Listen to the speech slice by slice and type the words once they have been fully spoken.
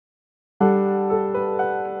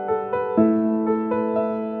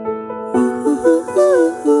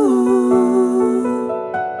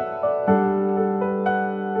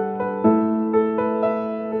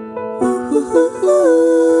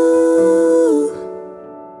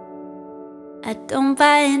don't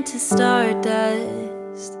buy into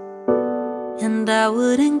stardust, and I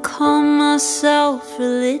wouldn't call myself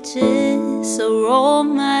religious or roll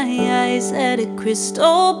my eyes at a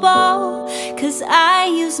crystal ball. Cause I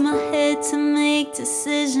use my head to make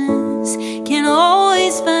decisions, can't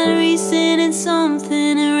always find reason in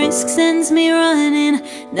something, and risk sends me running.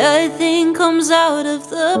 Nothing comes out of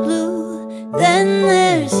the blue. Then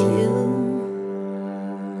there's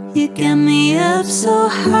you get me up so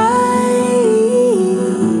high.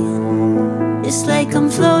 It's like I'm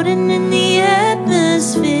floating in the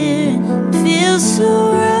atmosphere. It feels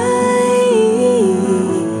so right,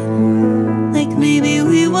 like maybe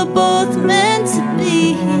we were both meant to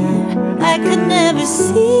be here. I could never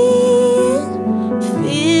see it,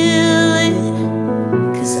 feel it,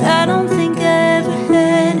 cause I don't think I ever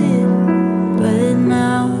had it. But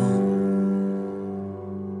now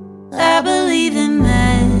I believe in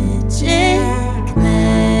magic,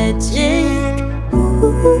 magic, ooh.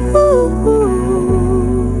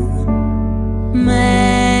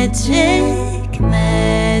 Magic,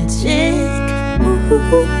 magic, ooh.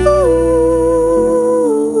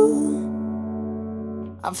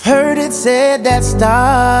 I've heard it said that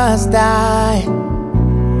stars die,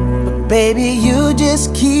 but baby, you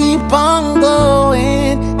just keep on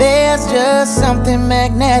glowing. There's just something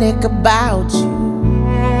magnetic about you.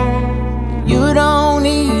 You don't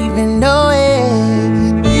even know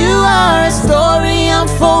it. You are a story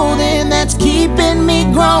unfolding that's keeping me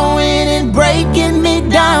growing and breaking me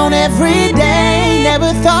down every day.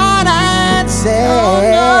 Never thought I'd say, oh,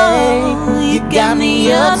 no. You got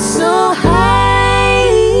me up so high.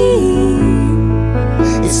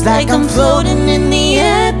 It's like I'm floating in the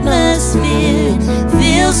atmosphere.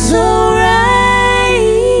 Feels so right,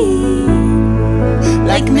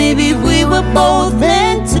 like maybe we were both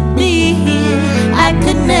meant to be here. I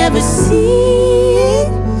could never see it,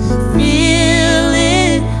 feel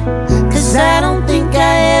it, cause I don't think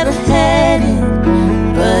I ever had it.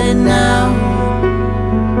 But now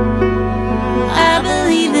I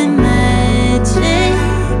believe in magic,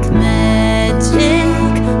 magic,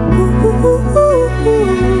 ooh.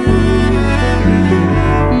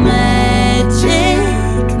 Magic,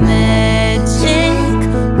 magic,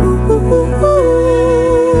 ooh.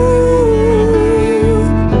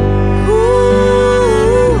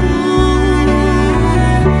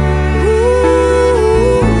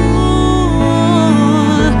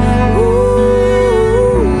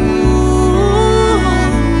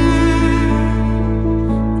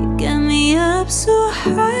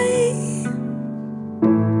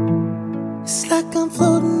 It's like I'm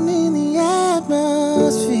floating in the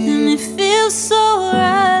atmosphere, and it feels so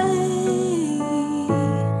right,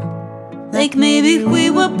 like maybe we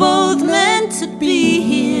were both meant